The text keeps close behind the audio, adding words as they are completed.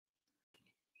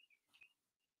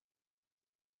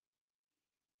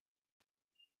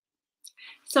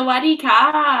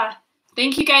Sawadee-ka!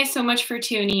 Thank you guys so much for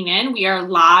tuning in. We are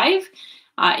live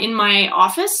in my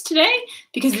office today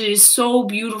because it is so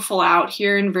beautiful out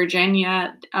here in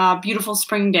Virginia. Beautiful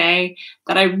spring day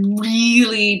that I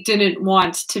really didn't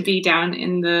want to be down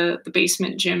in the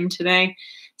basement gym today.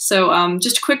 So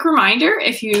just a quick reminder,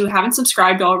 if you haven't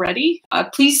subscribed already,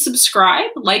 please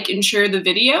subscribe, like, and share the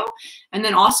video. And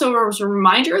then also as a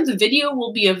reminder, the video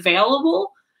will be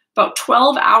available about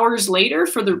 12 hours later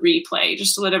for the replay,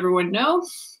 just to let everyone know.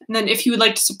 And then if you would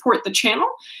like to support the channel,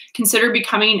 consider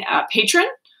becoming a patron.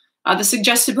 The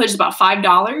suggested pledge is about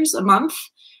 $5 a month,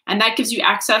 and that gives you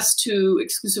access to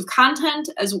exclusive content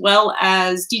as well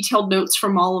as detailed notes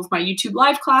from all of my YouTube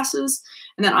live classes.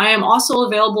 And then I am also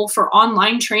available for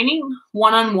online training,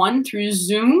 one-on-one through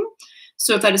Zoom.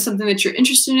 So if that is something that you're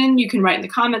interested in, you can write in the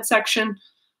comment section.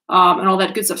 And all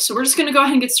that good stuff. So we're just going to go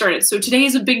ahead and get started. So today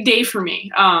is a big day for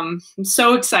me. I'm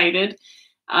so excited.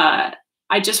 I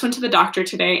just went to the doctor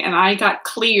today and I got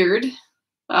cleared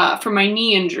for my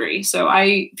knee injury. So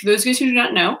for those of you who do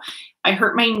not know, I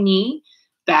hurt my knee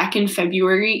back in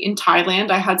February in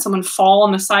Thailand. I had someone fall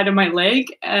on the side of my leg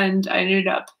and I ended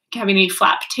up having a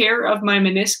flap tear of my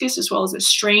meniscus as well as a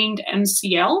strained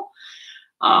MCL.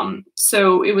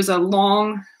 So it was a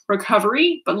long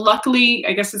recovery, but luckily,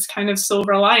 I guess it's kind of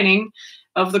silver lining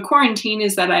of the quarantine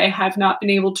is that I have not been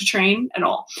able to train at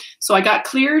all. So I got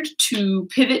cleared to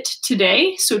pivot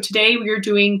today. So today we are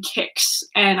doing kicks,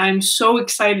 and I'm so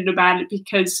excited about it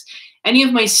because any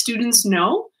of my students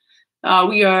know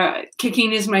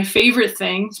kicking is my favorite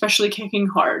thing, especially kicking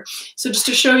hard. So just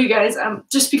to show you guys,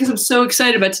 just because I'm so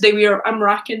excited about today, I'm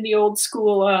rocking the old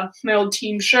school, my old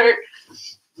team shirt.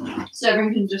 So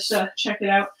everyone can just check it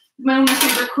out. My own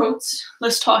favorite quotes,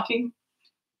 less talking,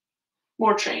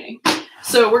 more training.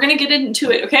 So we're going to get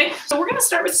into it, okay? So we're going to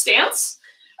start with stance.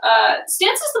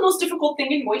 Stance is the most difficult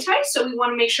thing in Muay Thai, so we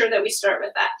want to make sure that we start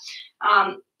with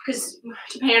that because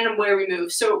depending on where we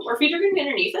move. So our feet are going to be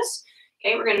underneath us.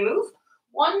 Okay, we're going to move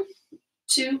 1,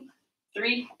 2,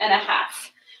 3 and a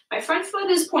half. My front foot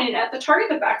is pointed at the target,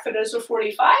 the back foot is a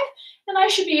 45, and I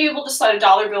should be able to slide a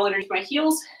dollar bill underneath my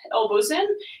heels, elbows in,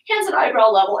 hands at eyebrow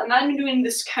level, and I'm doing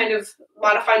this kind of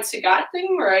modified Sagat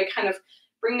thing where I kind of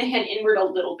bring the hand inward a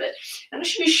little bit. And I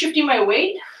should be shifting my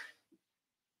weight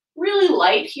really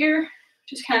light here,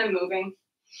 just kind of moving.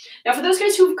 Now for those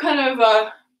guys who've kind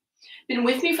of been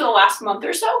with me for the last month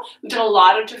or so, we've done a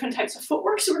lot of different types of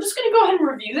footwork, so we're just going to go ahead and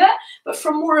review that, but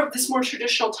from more of this more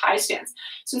traditional Thai stance.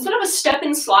 So instead of a step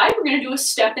and slide, we're going to do a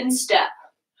step and step.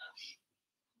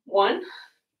 1,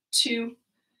 2,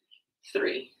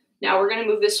 3. Now we're going to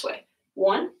move this way.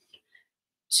 1,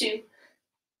 2,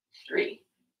 3.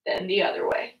 Then the other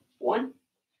way. 1,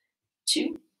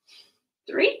 2,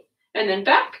 3. And then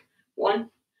back. 1,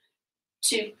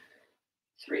 2,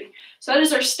 3. So that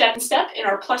is our step and step in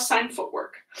our plus sign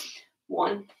footwork.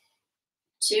 1,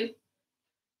 2,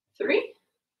 3.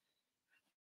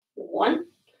 1,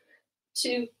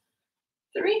 2,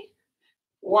 3.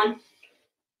 1,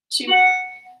 2,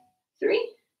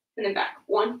 3. And then back.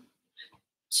 1,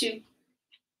 2,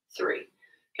 3.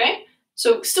 Okay?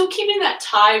 So still keeping that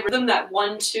Thai rhythm, that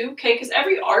 1, 2, okay? Because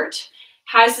every art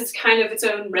has its kind of its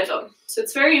own rhythm. So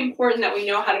it's very important that we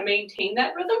know how to maintain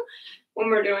that rhythm when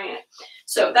we're doing it.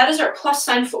 So that is our plus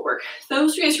sign footwork.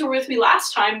 Those of you guys who were with me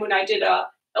last time when I did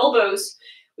elbows,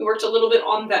 we worked a little bit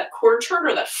on that quarter turn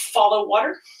or that follow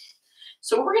water.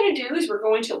 So what we're going to do is we're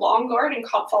going to long guard and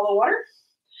follow water,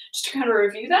 just to kind of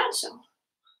review that. So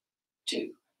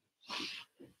 2,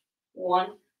 1,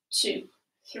 2,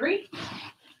 3.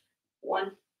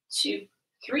 1, 2,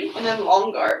 3, and then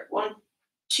long guard. 1,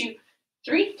 2,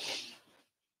 3.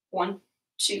 1,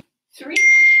 2, 3.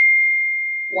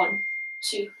 1,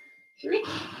 2, 3.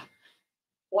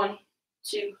 1,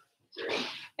 2, 3.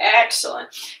 Excellent.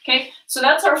 Okay, so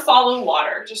that's our follow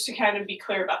water, just to kind of be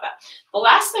clear about that. The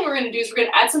last thing we're going to do is we're going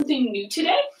to add something new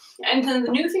today. And then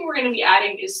the new thing we're going to be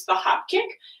adding is the hop kick,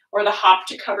 or the hop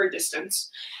to cover distance.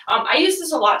 I use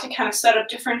this a lot to kind of set up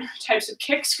different types of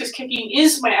kicks because kicking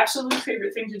is my absolute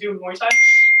favorite thing to do in Muay Thai.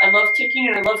 I love kicking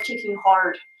and I love kicking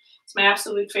hard. It's my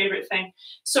absolute favorite thing.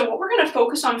 So what we're going to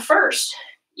focus on first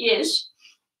is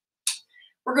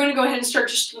we're going to go ahead and start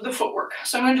just with the footwork.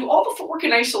 So I'm going to do all the footwork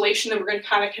in isolation, then we're going to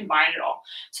kind of combine it all.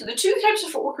 So the two types of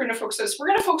footwork we're going to focus on is we're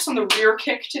going to focus on the rear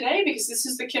kick today because this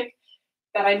is the kick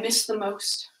that I miss the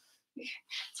most.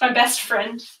 It's my best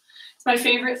friend. It's my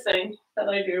favorite thing that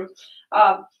I do.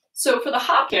 So for the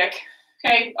hop kick,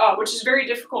 okay, which is very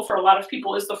difficult for a lot of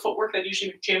people, is the footwork that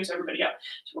usually jams everybody up.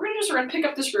 So we're going to pick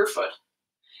up this rear foot,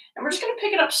 and we're just going to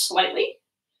pick it up slightly,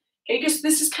 okay, because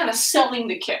this is kind of selling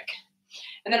the kick.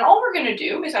 And then all we're going to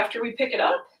do is after we pick it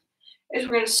up is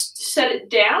we're going to set it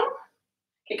down.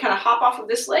 Okay, kind of hop off of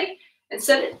this leg and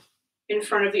set it in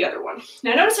front of the other one.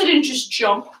 Now notice I didn't just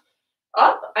jump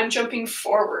up, I'm jumping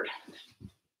forward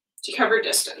to cover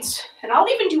distance. And I'll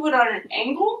even do it on an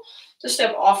angle to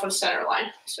step off of center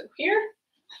line. So here.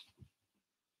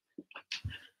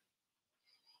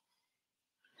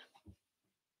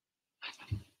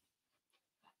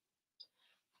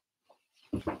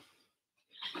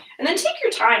 And then take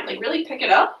your time, like really pick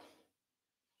it up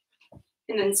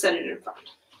and then set it in front.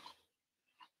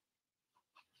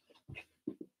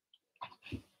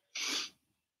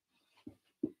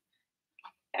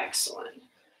 Excellent.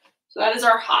 So that is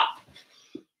our hop.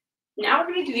 Now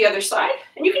we're going to do the other side,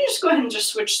 and you can just go ahead and just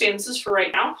switch stances for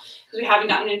right now because we haven't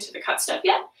gotten into the cut step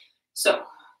yet. So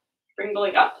bring the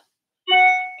leg up.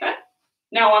 Okay.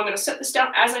 Now I'm going to set this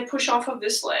down as I push off of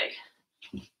this leg.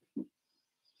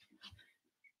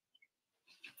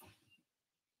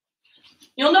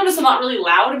 You'll notice I'm not really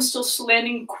loud. I'm still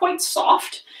landing quite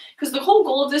soft because the whole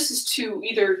goal of this is to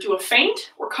either do a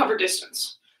feint or cover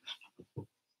distance.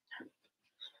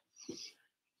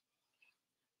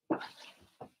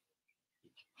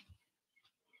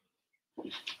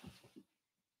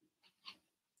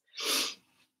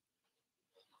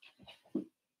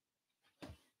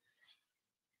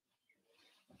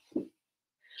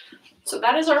 So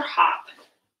that is our hop.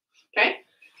 Okay.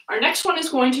 Our next one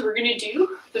is we're going to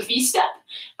do the V-step.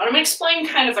 I'm going to explain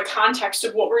kind of the context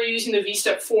of what we're using the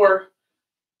V-step for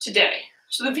today.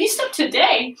 So the V-step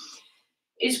today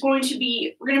is going to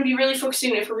be, we're going to be really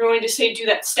focusing, if we're going to say do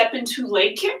that step into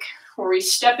leg kick, where we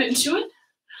step into it.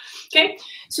 Okay,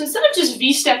 so instead of just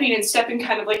V-stepping and stepping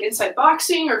kind of like inside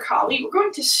boxing or Kali, we're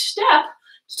going to step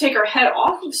to take our head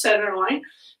off of center line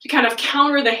to kind of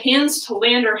counter the hands to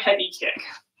land our heavy kick.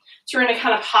 So we're going to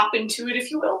kind of hop into it,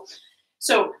 if you will.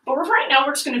 So, but right now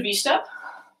we're just going to V-step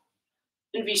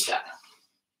and V-step.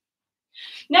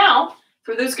 Now,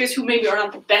 for those guys who maybe are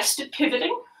not the best at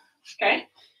pivoting, okay,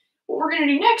 what we're going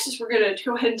to do next is we're going to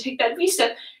go ahead and take that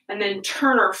V-step and then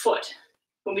turn our foot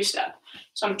when we step.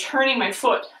 So I'm turning my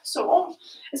foot. So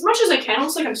as much as I can,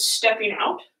 almost like I'm stepping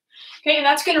out. Okay, and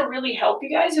that's going to really help you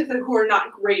guys who are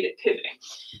not great at pivoting.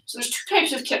 So there's two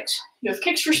types of kicks. You have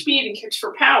kicks for speed and kicks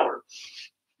for power.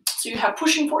 So you have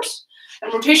pushing force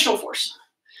and rotational force.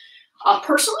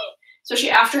 Personally,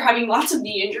 especially after having lots of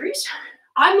knee injuries,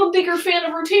 I'm a bigger fan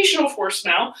of rotational force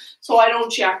now, so I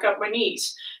don't jack up my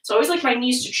knees. So I always like my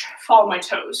knees to follow my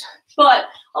toes. But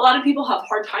a lot of people have a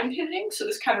hard time pivoting, so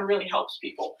this kind of really helps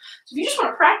people. So if you just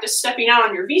want to practice stepping out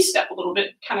on your V-step a little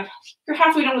bit, kind of, you're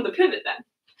halfway done with the pivot then.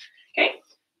 Okay,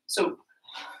 so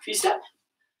V-step.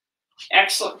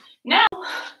 Excellent. Now,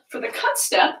 for the cut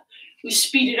step, we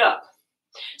speed it up.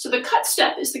 So the cut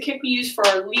step is the kick we use for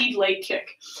our lead leg kick.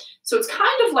 So it's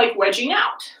kind of like wedging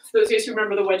out. For those guys who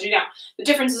remember the wedging out. The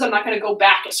difference is I'm not going to go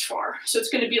back as far. So it's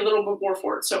going to be a little bit more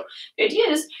forward. So the idea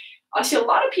is, I see a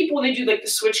lot of people when they do like the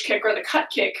switch kick or the cut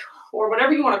kick or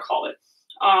whatever you want to call it,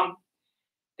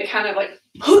 they kind of like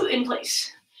put in place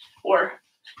or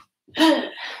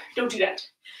don't do that.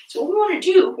 So what we want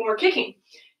to do when we're kicking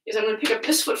is I'm going to pick up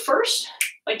this foot first,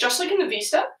 like just like in the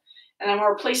V-step, and I'm going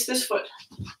to replace this foot.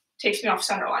 Takes me off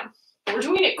center line. And we're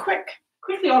doing it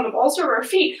quickly on the balls of our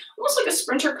feet, almost like a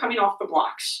sprinter coming off the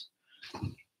blocks.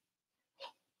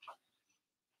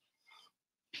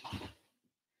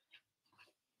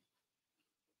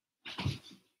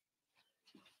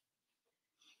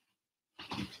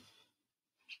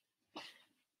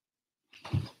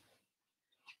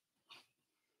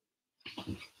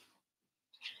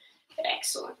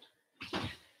 Excellent.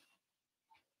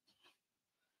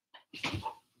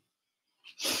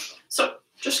 So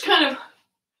just kind of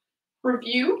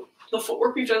review the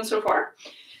footwork we've done so far.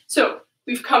 So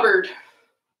we've covered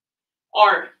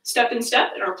our step and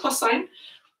step and our plus sign.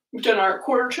 We've done our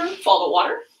quarter turn, follow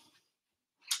water.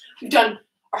 We've done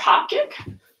our hop kick.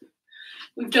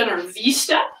 We've done our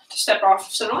V-step to step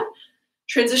off center line,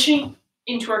 transitioning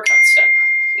into our cut step,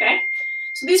 okay?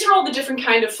 So these are all the different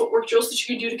kind of footwork drills that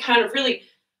you can do to kind of really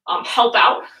help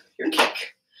out your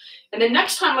kick. And then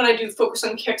next time when I do focus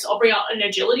on kicks, I'll bring out an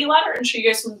agility ladder and show you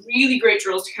guys some really great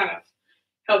drills to kind of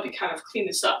help you kind of clean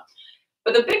this up.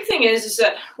 But the big thing is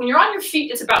that when you're on your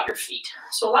feet, it's about your feet.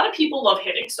 So a lot of people love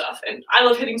hitting stuff, and I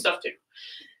love hitting stuff too.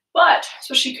 But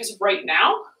especially because right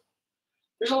now,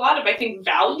 there's a lot of, I think,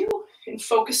 value in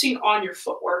focusing on your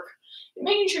footwork and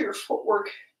making sure your footwork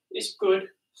is good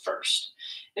first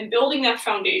and building that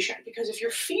foundation. Because if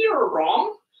your feet are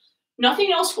wrong,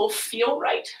 nothing else will feel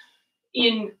right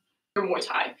in your Muay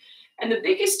Thai. And the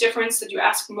biggest difference that you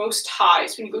ask most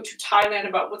Thais when you go to Thailand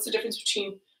about what's the difference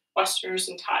between Westerners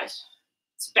and Thais,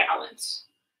 it's balance.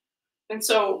 And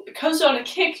so because on a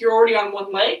kick, you're already on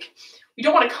one leg, we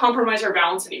don't want to compromise our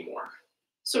balance anymore.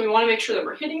 So we want to make sure that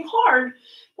we're hitting hard,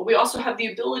 but we also have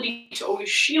the ability to always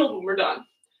shield when we're done.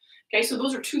 Okay, so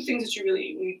those are two things that you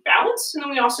really need: balance, and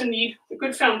then we also need a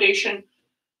good foundation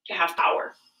to have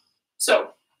power.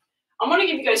 So I'm going to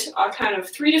give you guys kind of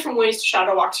 3 different ways to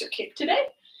shadow box your kick today.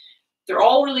 They're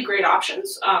all really great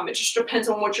options. It just depends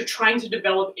on what you're trying to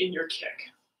develop in your kick.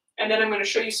 And then I'm going to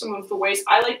show you some of the ways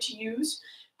I like to use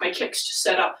my kicks to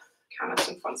set up kind of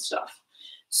some fun stuff.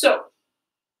 So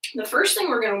the first thing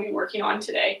we're going to be working on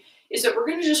today is that we're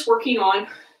going to just working on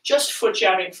just foot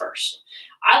jabbing first.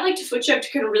 I like to foot jab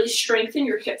to kind of really strengthen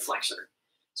your hip flexor.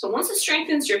 So once it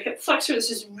strengthens your hip flexor,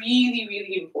 this is really,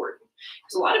 really important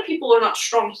because a lot of people are not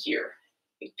strong here,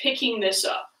 like picking this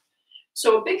up.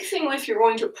 So a big thing if you're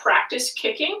going to practice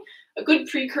kicking, a good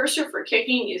precursor for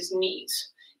kicking is knees.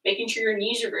 Making sure your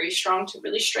knees are very strong to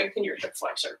really strengthen your hip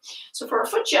flexor. So for our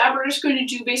foot jab, we're just going to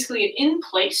do basically an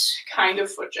in-place kind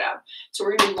of foot jab. So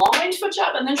we're going to do long range foot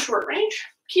jab and then short range,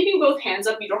 keeping both hands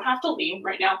up. You don't have to lean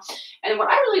right now. And what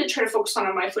I really try to focus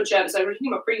on my foot jab is I'm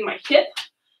thinking about bringing my hip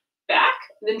back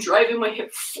and then driving my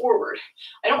hip forward.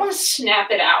 I don't want to snap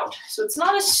it out. So it's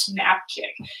not a snap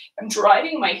kick. I'm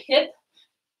driving my hip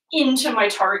into my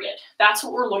target. That's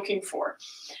what we're looking for.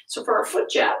 So for our foot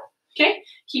jab, okay,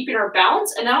 keeping our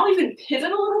balance, and now I'll even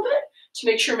pivot a little bit to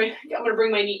make sure I'm going to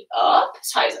bring my knee up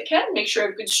as high as I can, make sure I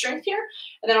have good strength here,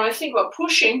 and then I want to think about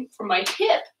pushing from my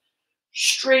hip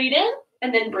straight in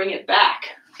and then bring it back,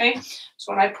 okay?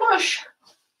 So when I push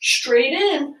straight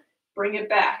in, bring it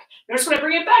back. Notice when I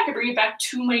bring it back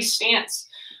to my stance.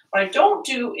 What I don't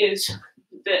do is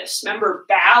this. Remember,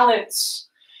 balance,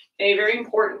 okay, very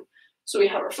important. So we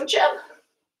have our foot jab,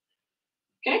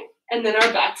 okay, and then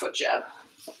our back foot jab.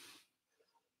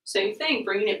 Same thing,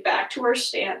 bringing it back to our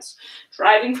stance,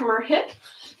 driving from our hip,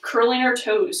 curling our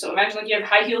toes. So imagine like you have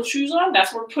high heel shoes on,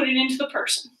 that's what we're putting into the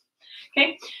person.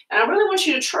 Okay, and I really want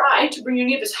you to try to bring your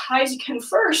knee up as high as you can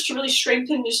first to really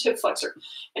strengthen this hip flexor.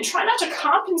 And try not to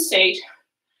compensate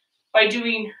by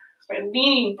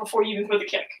leaning before you even put the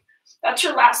kick. That's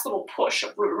your last little push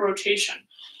of rotation.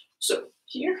 So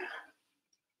here,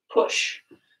 push,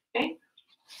 okay,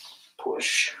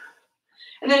 push.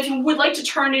 And then if you would like to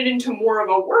turn it into more of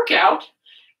a workout,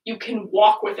 you can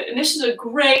walk with it. And this is a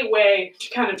great way to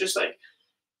kind of just like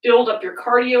build up your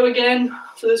cardio again.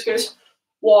 For this, guys,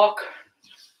 walk,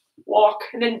 walk,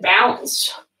 and then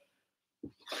balance.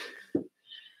 And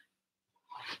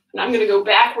I'm going to go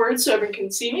backwards so everyone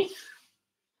can see me.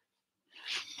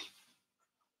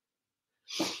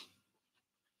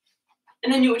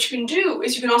 And then what you can do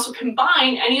is you can also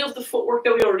combine any of the footwork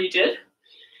that we already did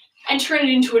and turn it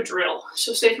into a drill.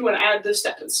 So say if you want to add the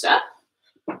step and step,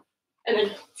 and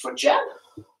then foot jab,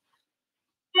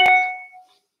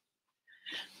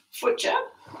 foot jab,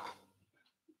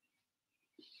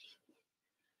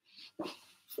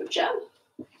 foot jab,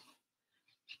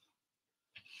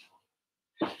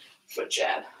 foot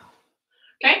jab.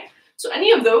 Okay, so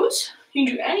any of those, you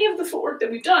can do any of the footwork that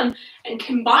we've done and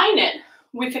combine it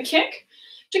with a kick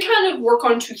to kind of work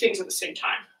on 2 things at the same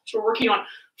time. So we're working on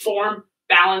form,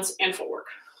 balance, and footwork.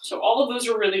 So all of those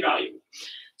are really valuable.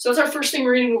 So that's our first thing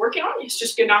we're going to be working on, is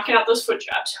just knocking out those foot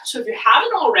jabs. So if you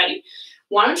haven't already,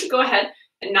 why don't you go ahead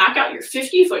and knock out your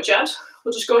 50 foot jabs.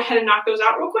 We'll just go ahead and knock those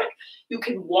out real quick. You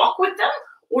can walk with them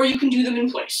or you can do them in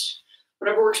place,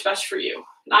 whatever works best for you.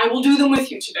 And I will do them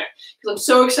with you today because I'm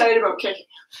so excited about kicking.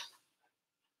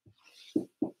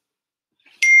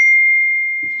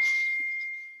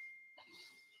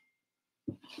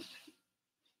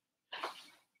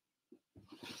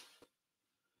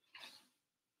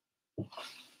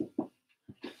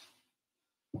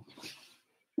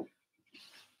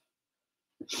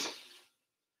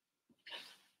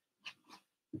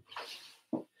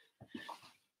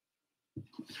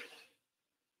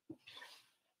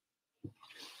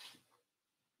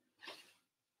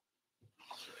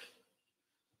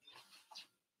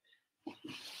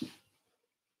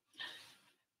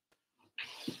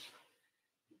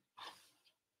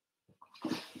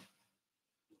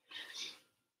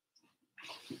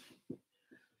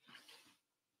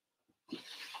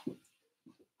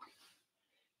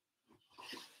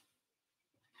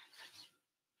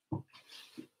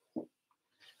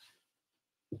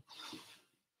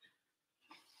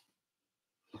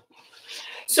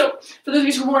 So for those of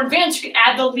you who are more advanced, you can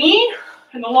add the lean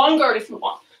and the long guard if you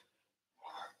want.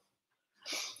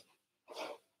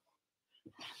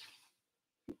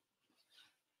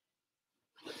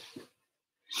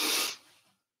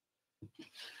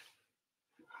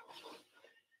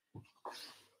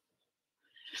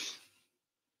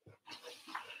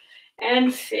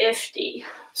 And 50.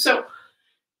 So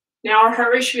Now our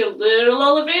heart rate should be a little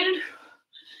elevated.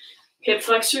 Hip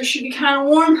flexors should be kind of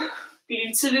warm.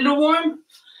 Beats a little warm.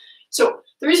 So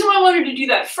the reason why I wanted to do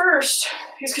that first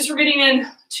is because we're getting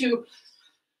into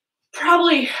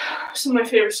probably some of my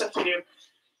favorite stuff to do.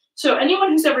 So anyone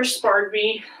who's ever sparred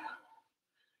me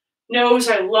knows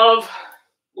I love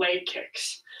leg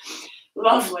kicks.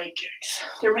 Love leg kicks.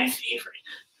 They're my favorite.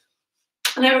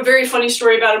 And I have a very funny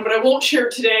story about them, but I won't share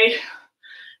it today.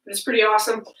 But it's pretty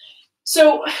awesome.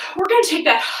 So we're going to take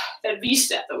that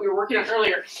V-step that we were working on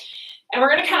earlier, and we're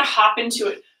going to kind of hop into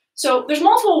it. So there's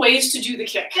multiple ways to do the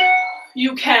kick.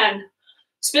 You can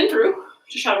spin through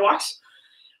to shadow box,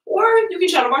 or you can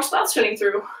shadow box without spinning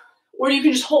through, or you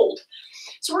can just hold.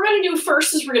 So what we're going to do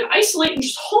first is we're going to isolate and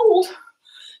just hold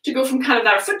to go from kind of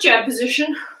that foot jab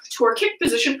position to our kick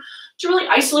position to really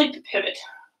isolate the pivot.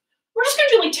 We're just going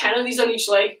to do like 10 of these on each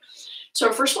leg. So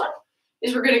our first one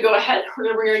is we're going to go ahead, we're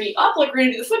going to bring our knee up like we're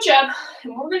going to do the foot jab,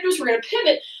 and what we're going to do is we're going to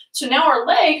pivot. So now our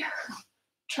leg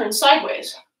turns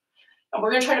sideways. And we're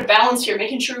going to try to balance here,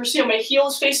 making sure you see how my heel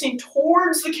is facing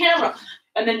towards the camera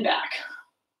and then back.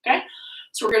 Okay?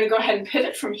 So we're going to go ahead and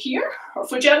pivot from here, our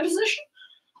foot jab position,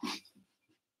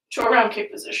 to our round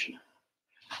kick position,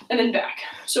 and then back.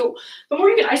 So the more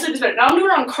you can isolate this better. Now I'm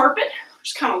doing it on carpet,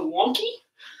 which is kind of wonky.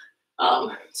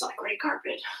 It's not a great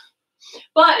carpet.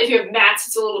 But if you have mats,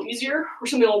 it's a little easier, or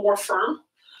something a little more firm.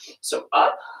 So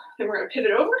up, then we're going to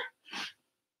pivot over,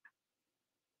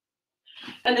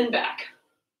 and then back.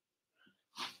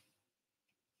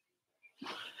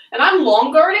 And I'm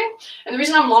long guarding, and the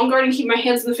reason I'm long guarding, keep my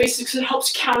hands in the face, is because it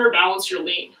helps counterbalance your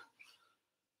lean.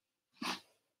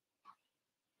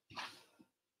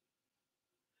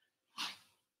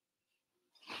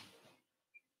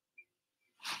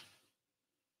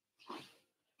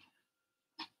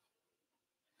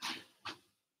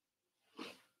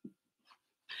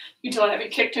 You can tell I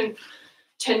haven't kicked in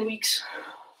 10 weeks.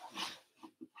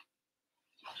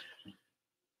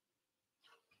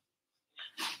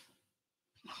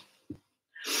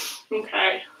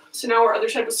 Okay, so now our other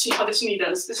side, let's see how this knee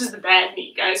does. This is the bad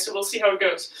knee, guys, so we'll see how it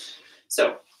goes.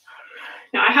 So,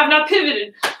 now I have not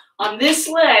pivoted on this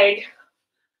leg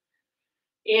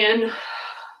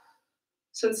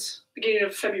since beginning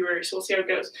of February, so we'll see how it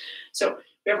goes. So,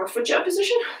 we have our foot jab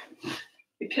position,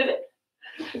 we pivot,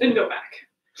 and then go back.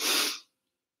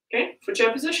 Okay, foot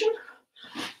jab position,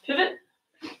 pivot,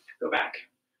 go back.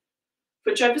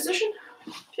 Foot jab position,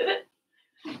 pivot,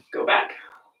 go back.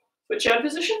 Foot jab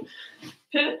position,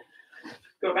 pivot,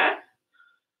 go back.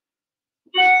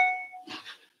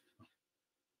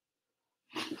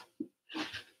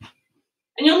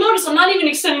 And you'll notice I'm not even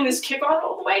extending this kick on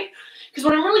all the way, because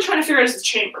what I'm really trying to figure out is the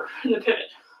chamber and the pivot.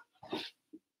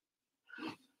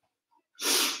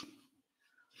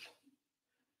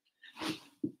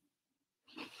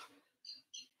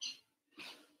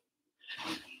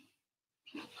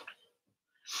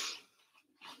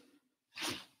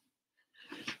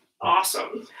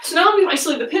 Awesome. So now we've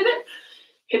isolated the pivot.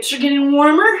 Hips are getting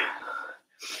warmer.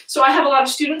 So I have a lot of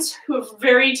students who have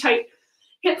very tight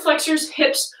hip flexors,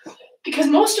 hips, because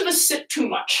most of us sit too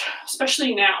much,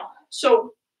 especially now.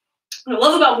 So what I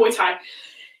love about Muay Thai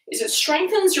is it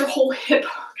strengthens your whole hip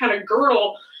kind of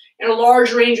girdle in a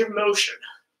large range of motion.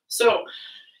 So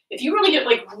if you really get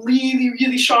like really,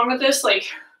 really strong at this, like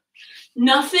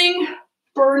nothing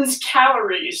burns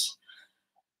calories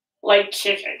like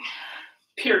kicking,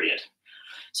 period.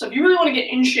 So if you really want to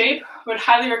get in shape, I would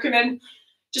highly recommend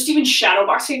just even shadow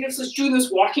boxing kicks. Just doing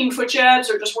those walking foot jabs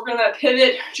or just working on that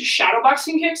pivot, just shadow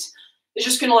boxing kicks is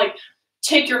just gonna like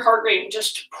take your heart rate and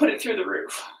just put it through the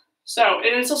roof. So,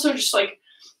 and it's also just like,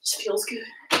 just feels good.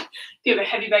 If you have a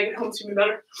heavy bag at home, it's gonna be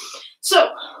better.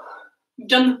 So, we've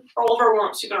done all of our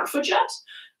warm-ups. We've done our foot jabs,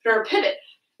 we've done our pivot.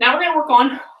 Now we're gonna work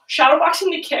on shadow boxing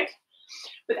the kick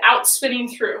without spinning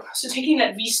through. So taking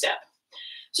that V-step.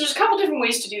 So there's a couple different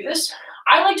ways to do this.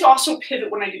 I like to also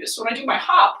pivot when I do this. So when I do my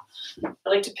hop, I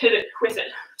like to pivot with it.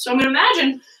 So I'm gonna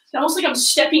imagine it's almost like I'm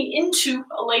stepping into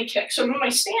a leg kick. So I'm in my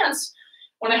stance,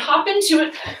 when I hop into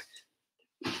it,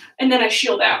 and then I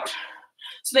shield out.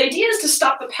 So the idea is to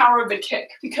stop the power of the kick,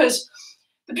 because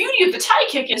the beauty of the Thai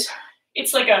kick is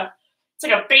it's like a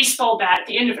baseball bat at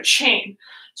the end of a chain.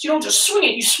 So you don't just swing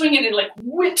it, you swing it and it like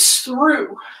whips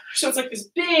through. So it's like this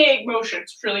big motion.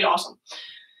 It's really awesome.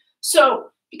 So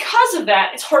because of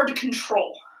that, it's hard to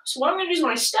control. So what I'm gonna do is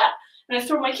when I step and I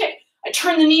throw my kick, I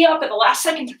turn the knee up at the last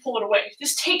second to pull it away.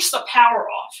 This takes the power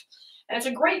off. And it's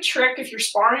a great trick if you're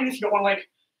sparring, if you don't want to like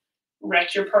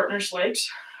wreck your partner's legs,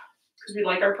 because we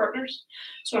like our partners.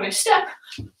 So when I step,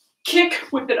 kick,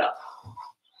 whip it up.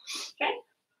 Okay?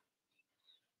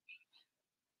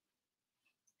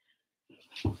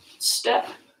 Step,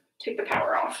 take the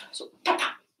power off. So, pop,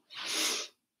 pop.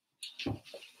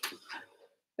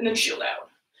 And then shield out.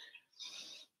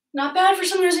 Not bad for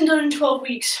someone who hasn't done it in 12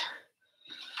 weeks.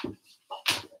 And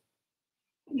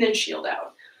then shield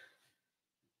out.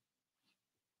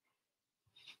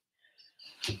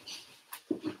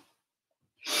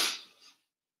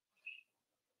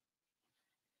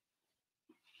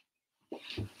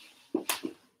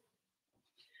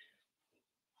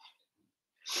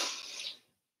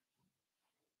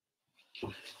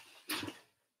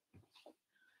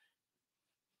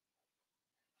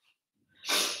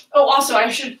 Oh, also, I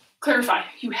should clarify,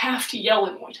 you have to yell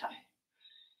in Muay Thai.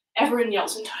 Everyone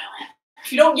yells in Thailand.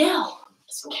 If you don't yell, it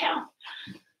doesn't count.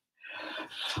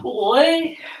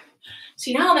 Boy.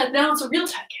 See, now it's a real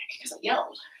Thai kick because I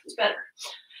yelled. It's better.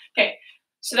 Okay,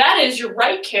 so that is your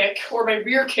right kick or my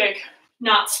rear kick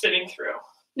not spinning through.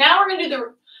 Now we're going to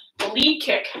do the lead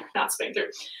kick not spinning through.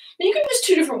 And you can do this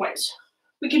two different ways.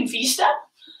 We can V-step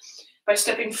by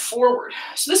stepping forward.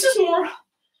 So this is more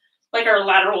like our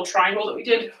lateral triangle that we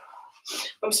did.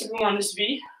 I'm stepping on this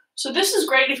V. So this is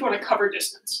great if you want to cover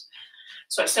distance.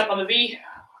 So I step on the V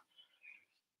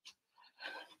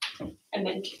and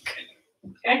then kick.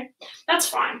 Okay, that's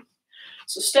fine.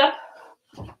 So step,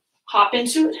 hop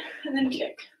into it, and then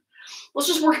kick. Let's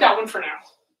just work that one for now.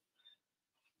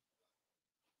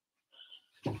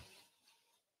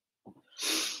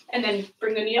 And then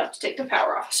bring the knee up to take the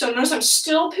power off. So notice I'm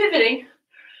still pivoting.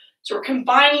 So we're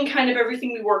combining kind of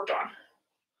everything we worked on.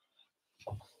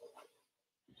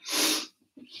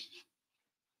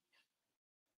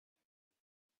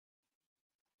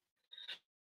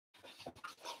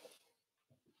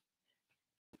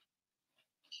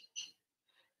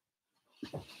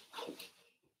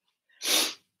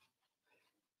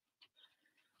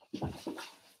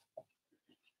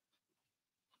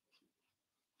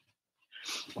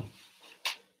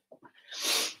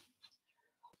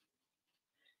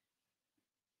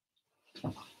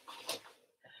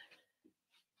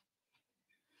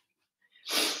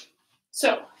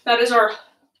 So that is our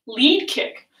lead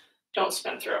kick, don't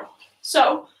spin through.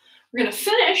 So we're going to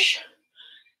finish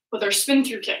with our spin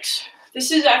through kicks. This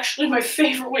is actually my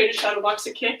favorite way to shadow box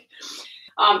a kick.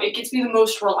 It gets me the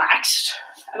most relaxed,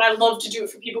 and I love to do it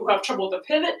for people who have trouble with the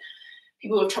pivot,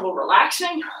 people who have trouble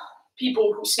relaxing,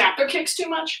 people who snap their kicks too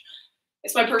much.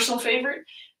 It's my personal favorite,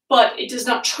 but it does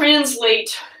not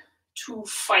translate to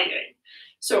fighting.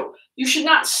 So you should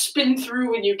not spin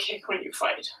through when you kick when you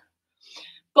fight.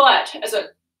 But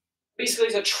basically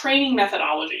as a training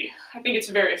methodology, I think it's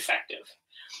very effective.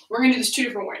 We're going to do this two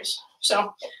different ways.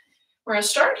 So we're going to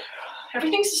start.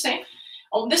 Everything's the same.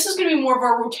 This is going to be more of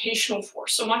our rotational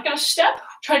force. So I'm not going to step.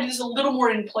 Try to do this a little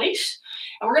more in place.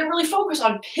 And we're going to really focus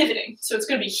on pivoting. So it's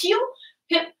going to be heel,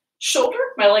 hip, shoulder.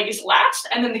 My leg is last.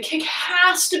 And then the kick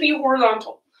has to be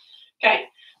horizontal. Okay?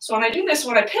 So when I do this,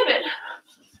 when I pivot,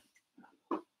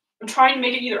 I'm trying to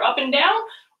make it either up and down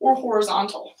or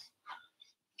horizontal.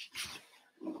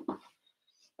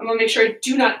 I'm going to make sure I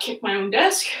do not kick my own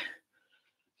desk.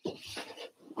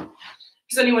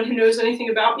 Because anyone who knows anything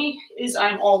about me is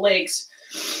I'm all legs.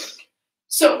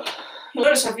 So you'll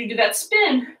notice after you do that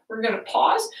spin, we're going to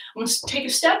pause. I'm going to take a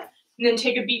step and then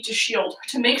take a beat to shield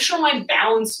to make sure my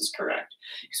balance is correct.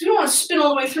 Because we don't want to spin all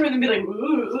the way through and then be like,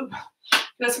 ooh.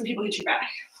 That's when people hit you back.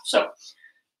 So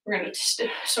we're going to,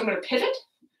 I'm going to pivot,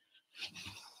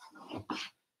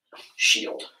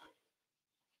 shield.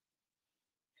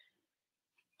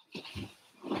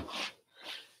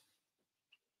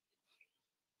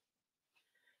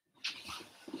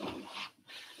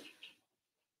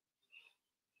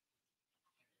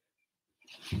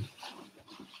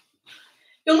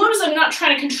 You'll notice I'm not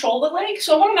trying to control the leg.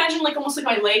 So I want to imagine like almost like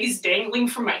my leg is dangling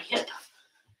from my hip.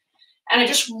 And I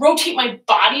just rotate my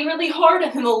body really hard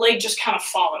and then the leg just kind of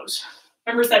follows.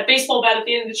 Remember, it's that baseball bat at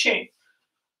the end of the chain.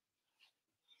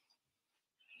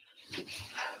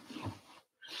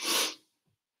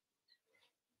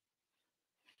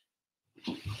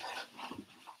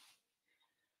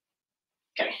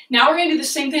 Okay, now we're going to do the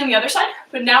same thing on the other side,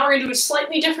 but now we're going to do a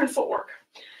slightly different footwork.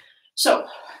 So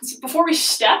before we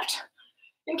stepped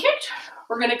and kicked,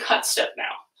 we're going to cut step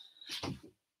now.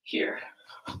 Here.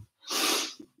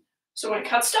 So we're going to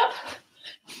cut step,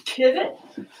 pivot,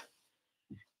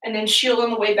 and then shield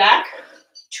on the way back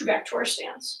to our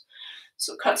stance.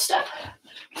 So cut step,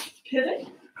 pivot,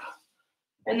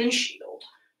 and then shield.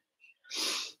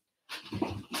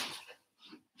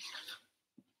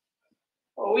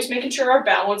 Always making sure our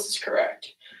balance is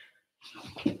correct.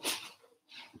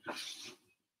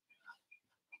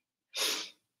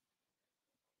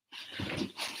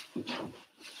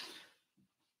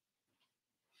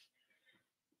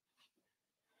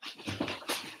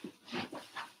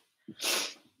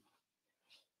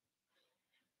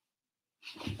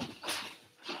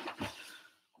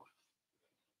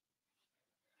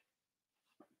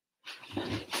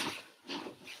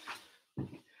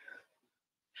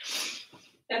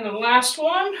 And the last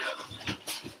one.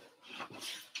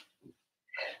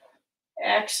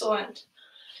 Excellent.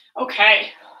 Okay,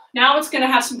 now it's going to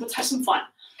have some fun.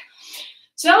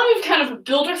 So now that we've kind of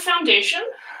built our foundation,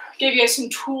 gave you guys some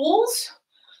tools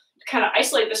to kind of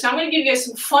isolate this. Now I'm going to give you guys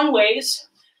some fun ways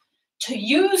to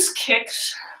use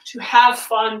kicks, to have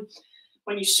fun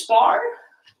when you spar,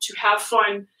 to have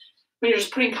fun when you're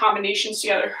just putting combinations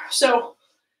together. So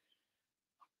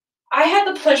I had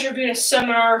the pleasure of doing a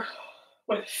seminar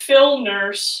with Phil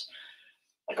Nurse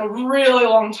like a really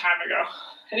long time ago.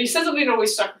 And he said something that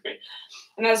always stuck with me.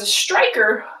 And as a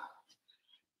striker,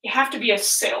 you have to be a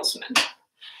salesman.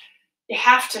 You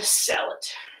have to sell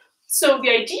it. So the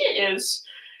idea is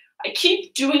I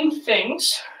keep doing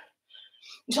things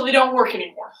until they don't work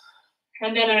anymore.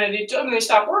 And then when they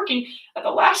stop working, at the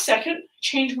last second,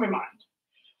 change my mind.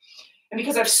 And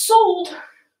because I've sold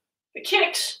the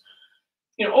kicks,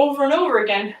 over and over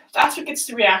again, that's what gets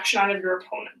the reaction out of your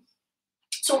opponent.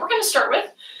 So what we're going to start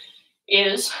with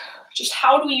is just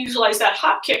how do we utilize that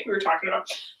hop kick we were talking about.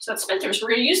 So that's Spencer. So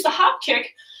we're going to use the hop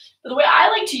kick, but the way I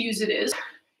like to use it is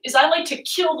I like to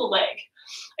kill the leg.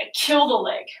 I kill the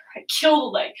leg. I kill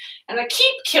the leg. And I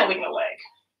keep killing the leg.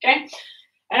 Okay?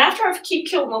 And after I keep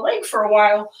killing the leg for a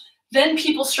while, then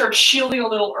people start shielding a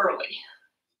little early.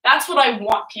 That's what I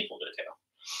want people to do.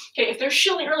 Okay, if they're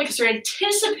shielding early because they're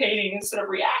anticipating instead of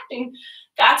reacting,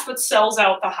 that's what sells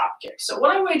out the hop kick. So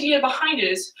what my idea behind it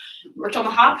is, worked on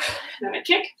the hop and then I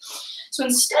kick. So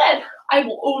instead, I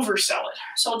will oversell it.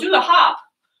 So I'll do the hop.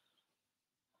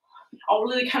 I'll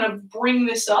really kind of bring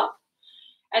this up.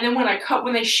 And then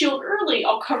when they shield early,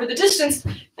 I'll cover the distance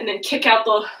and then kick out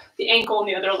the ankle on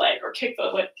the other leg or kick the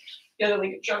other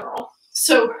leg in general.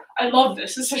 So I love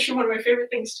this. This is actually one of my favorite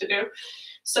things to do.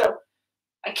 So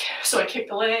I kick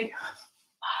the leg.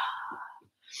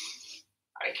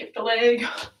 I kick the leg.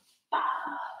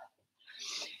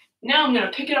 Now I'm going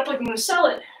to pick it up like I'm going to sell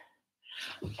it.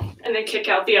 And then kick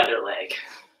out the other leg.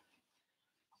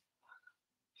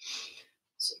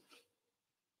 So,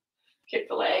 kick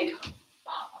the leg.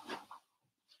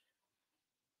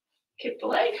 Kick the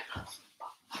leg.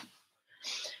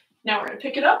 Now we're going to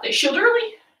pick it up. They shield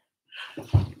early.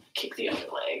 Kick the other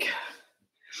leg.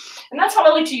 And that's how I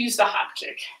like to use the hop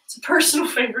kick. It's a personal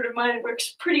favorite of mine. It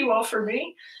works pretty well for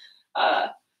me.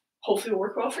 Hopefully it'll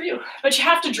work well for you. But you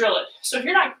have to drill it. So if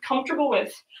you're not comfortable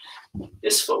with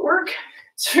this footwork,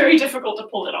 it's very difficult to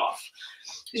pull it off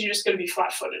because you're just going to be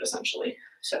flat-footed essentially.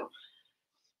 So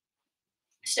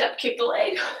step, kick the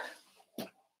leg.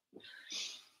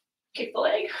 Kick the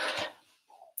leg.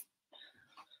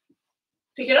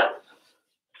 Pick it up.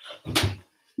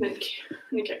 Then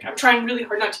kick. I'm trying really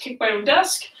hard not to kick my own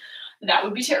desk. That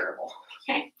would be terrible.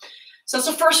 Okay. So that's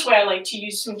the first way I like to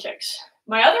use some kicks.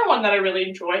 My other one that I really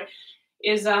enjoy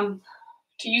is to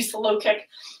use the low kick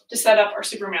to set up our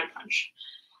Superman punch.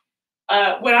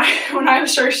 When I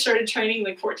started training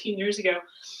like 14 years ago,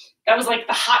 that was like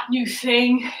the hot new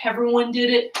thing. Everyone did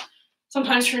it,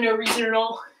 sometimes for no reason at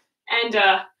all. And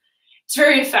it's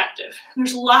very effective.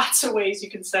 There's lots of ways you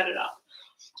can set it up.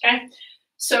 Okay.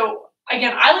 So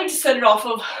again, I like to set it off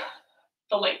of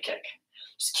the leg kick.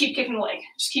 Just keep kicking the leg.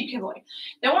 Just keep kicking the leg.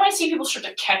 Then when I see people start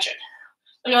to catch it,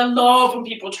 like I love when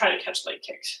people try to catch leg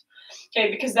kicks. Okay,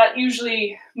 because that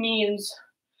usually means,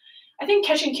 I think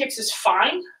catching kicks is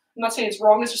fine. I'm not saying it's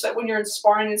wrong. It's just that when you're in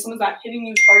sparring and someone's not hitting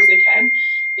you as hard as they can,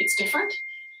 it's different.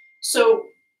 So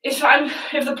if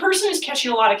the person is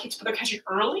catching a lot of kicks, but they're catching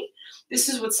early, this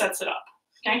is what sets it up.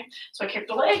 Okay, so I kick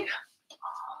the leg.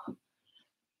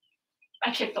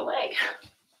 I kick the leg.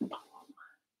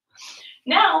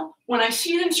 Now, when I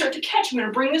see them start to catch, I'm going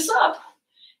to bring this up,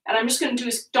 and I'm just going to do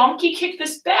is donkey kick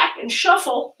this back and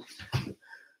shuffle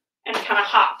and kind of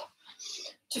hop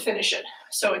to finish it.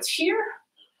 So it's here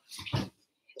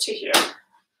to here.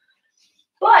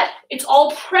 But it's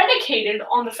all predicated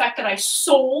on the fact that I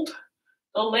sold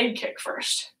the leg kick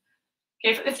first.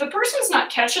 Okay, if the person's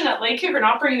not catching that leg kick or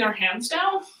not bringing their hands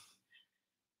down,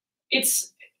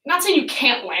 it's not saying you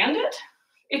can't land it.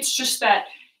 It's just that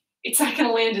it's not going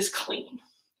to land as clean.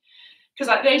 Because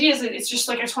the idea is that it's just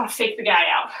like I just want to fake the guy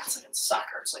out. It's like it's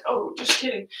soccer. It's like, oh, just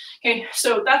kidding. Okay,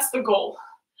 so that's the goal.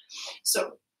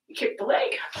 So we kick the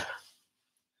leg.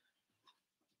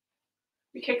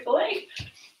 We kick the leg.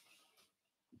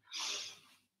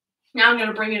 Now I'm going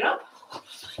to bring it up.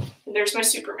 And there's my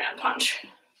Superman punch.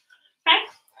 Okay,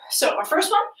 so our first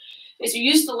one is we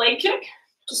use the leg kick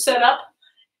to set up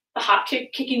the hop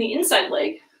kick, kicking the inside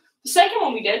leg. The second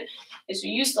one we did is we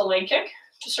used the leg kick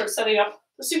to start setting up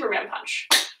the Superman punch.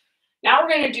 Now we're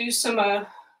going to do some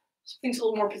things a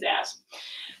little more pizzazz.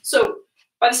 So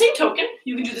By the same token,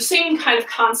 you can do the same kind of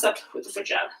concept with the foot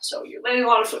jab. So you're landing a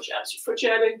lot of foot jabs. You're foot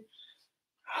jabbing,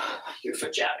 you're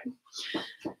foot jabbing.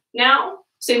 Now,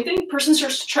 same thing, person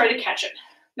starts to try to catch it.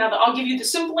 Now, I'll give you the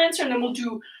simple answer, and then we'll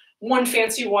do one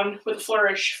fancy one with a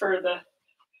flourish for the,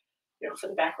 for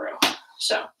the back row.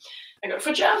 So I go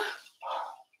foot jab,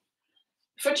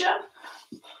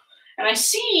 and I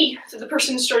see that the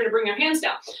person is starting to bring their hands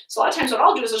down. So a lot of times what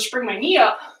I'll do is I'll just bring my knee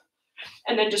up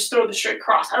and then just throw the straight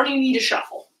cross. I don't even need to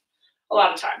shuffle a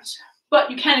lot of times, but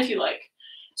you can if you like.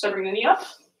 So I bring the knee up,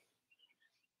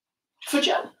 foot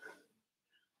jab,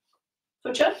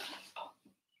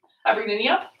 I bring the knee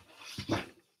up,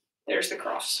 there's the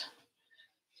cross.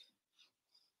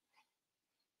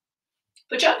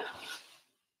 Foot jab,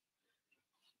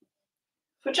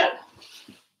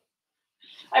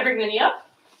 I bring the knee up,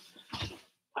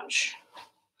 punch.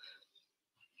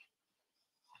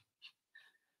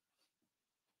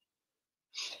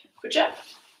 Foot jab,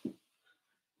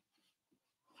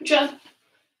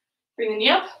 bring the knee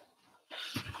up,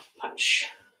 punch.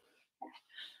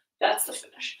 That's the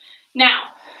finish.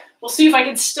 Now, we'll see if I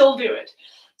can still do it.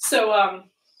 So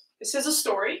this is a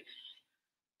story.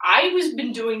 I've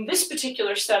been doing this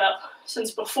particular setup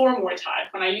since before Muay Thai.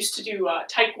 When I used to do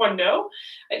Taekwondo,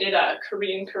 I did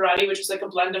Korean karate, which is like a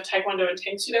blend of Taekwondo and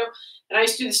Tang Sudo. And I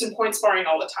used to do this in point sparring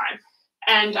all the time.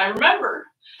 And I remember,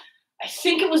 I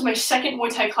think it was my second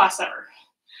Muay Thai class ever.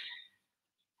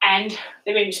 And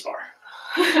they made me spar.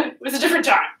 It was a different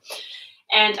time.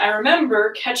 And I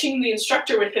remember catching the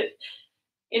instructor with it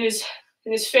in his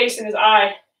face, in his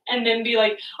eye, and then be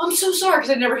like, I'm so sorry, because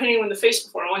I'd never hit anyone in the face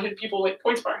before. I only hit people like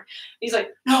point sparring. He's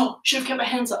like, no, should have kept my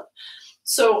hands up.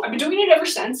 So I've been doing it ever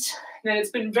since, and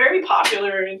it's been very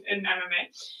popular in MMA.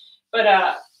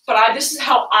 But this is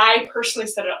how I personally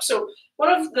set it up. So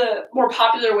one of the more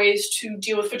popular ways to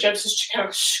deal with foot jabs is to kind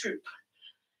of scoop.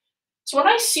 So when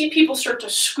I see people start to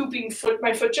scooping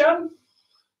my foot jab,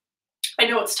 I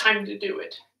know it's time to do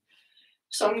it.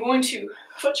 So I'm going to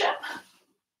foot jab,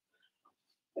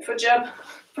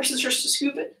 person starts to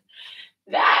scoop it.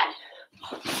 That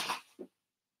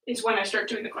is when I start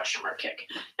doing the question mark kick.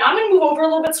 Now I'm going to move over a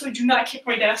little bit so I do not kick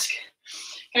my desk,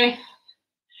 okay?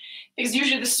 Because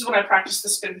usually this is when I practice the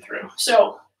spin through.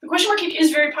 So the question mark kick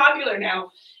is very popular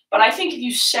now, but I think if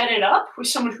you set it up with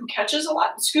someone who catches a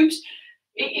lot and scoops,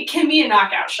 it can be a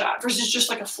knockout shot versus just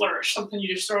like a flourish, something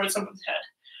you just throw at someone's head.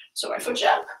 So I foot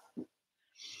jab.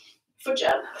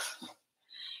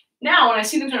 Now when I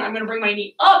see them doing it, I'm going to bring my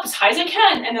knee up as high as I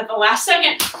can, and at the last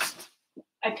second,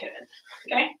 I pivot,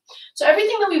 okay? So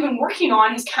everything that we've been working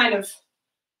on has kind of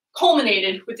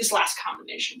culminated with this last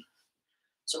combination.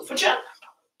 So foot jab,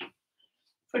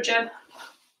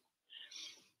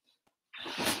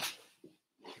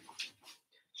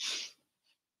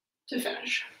 to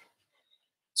finish.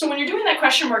 So when you're doing that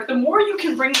question mark, the more you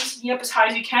can bring this knee up as high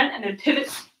as you can and then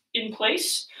pivot in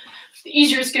place, the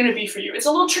easier it's going to be for you. It's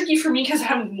a little tricky for me because I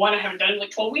haven't done it in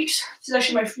like 12 weeks. This is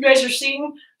actually you guys are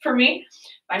seeing, for me,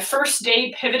 my first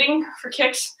day pivoting for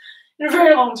kicks in a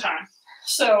very long time.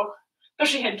 So,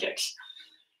 especially head kicks.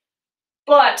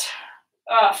 But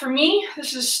for me,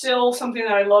 this is still something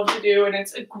that I love to do, and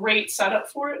it's a great setup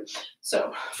for it.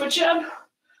 So, foot jab.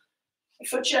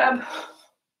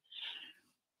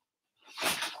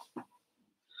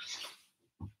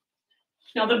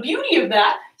 Now, the beauty of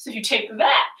that is if you take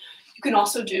that, you can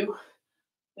also do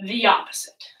the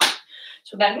opposite.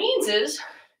 So what that means is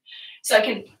I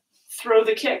can throw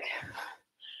the kick,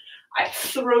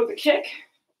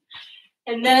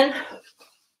 and then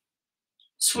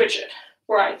switch it,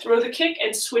 where I throw the kick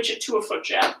and switch it to a foot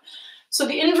jab. So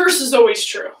the inverse is always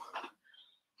true.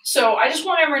 So I just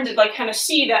want everyone to like kind of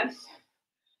see that,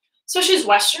 especially as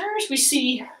Westerners, we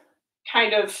see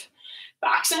kind of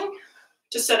boxing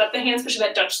to set up the hands, especially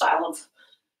that Dutch style of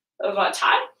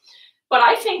Thai. But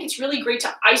I think it's really great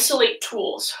to isolate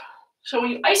tools. So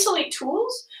when you isolate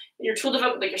tools, and your tool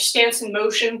development, like your stance and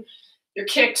motion, your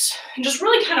kicks, and just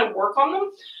really kind of work on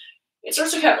them, it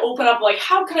starts to kind of open up like,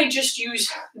 how can I just use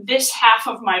this half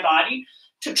of my body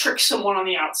to trick someone on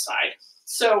the outside?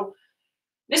 So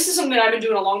this is something I've been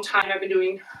doing a long time. I've been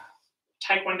doing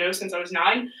Taekwondo since I was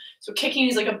 9. So kicking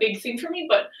is like a big thing for me,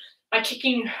 but my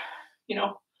kicking,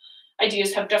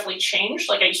 ideas have definitely changed.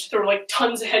 Like I used to throw like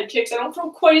tons of head kicks. I don't throw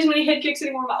quite as many head kicks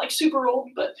anymore. I'm not like super old,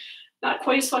 but not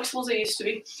quite as flexible as I used to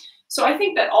be. So I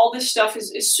think that all this stuff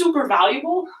is super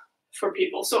valuable for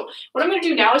people. So what I'm going to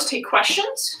do now is take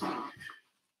questions.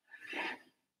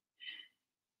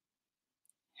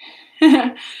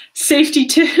 Safety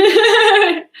tip.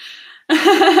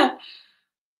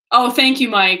 Oh, thank you,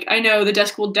 Mike. I know the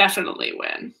desk will definitely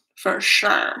win for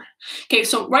sure. Okay,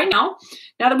 so right now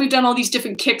now that we've done all these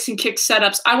different kicks and kick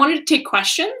setups, I wanted to take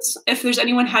questions. If there's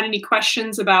anyone had any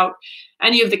questions about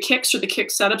any of the kicks or the kick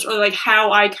setups, or like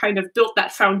how I kind of built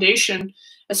that foundation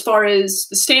as far as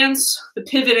the stance, the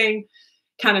pivoting,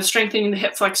 kind of strengthening the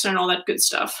hip flexor and all that good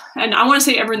stuff. And I want to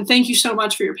say, everyone, thank you so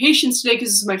much for your patience today, because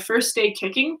this is my first day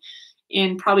kicking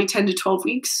in probably 10 to 12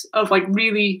 weeks of like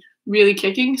really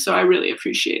kicking. So I really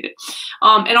appreciate it.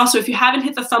 And also, if you haven't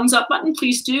hit the thumbs up button,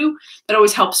 please do. That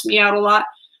always helps me out a lot.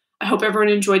 I hope everyone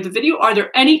enjoyed the video. Are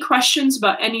there any questions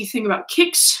about anything about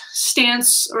kicks,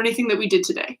 stance, or anything that we did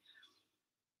today?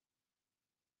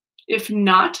 If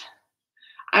not,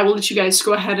 I will let you guys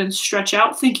go ahead and stretch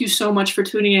out. Thank you so much for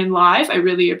tuning in live. I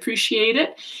really appreciate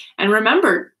it. And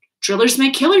remember, drillers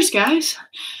make killers, guys.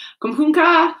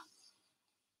 Kumhunka.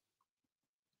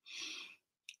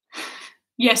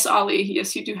 Yes, Ollie.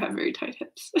 Yes, you do have very tight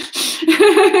hips.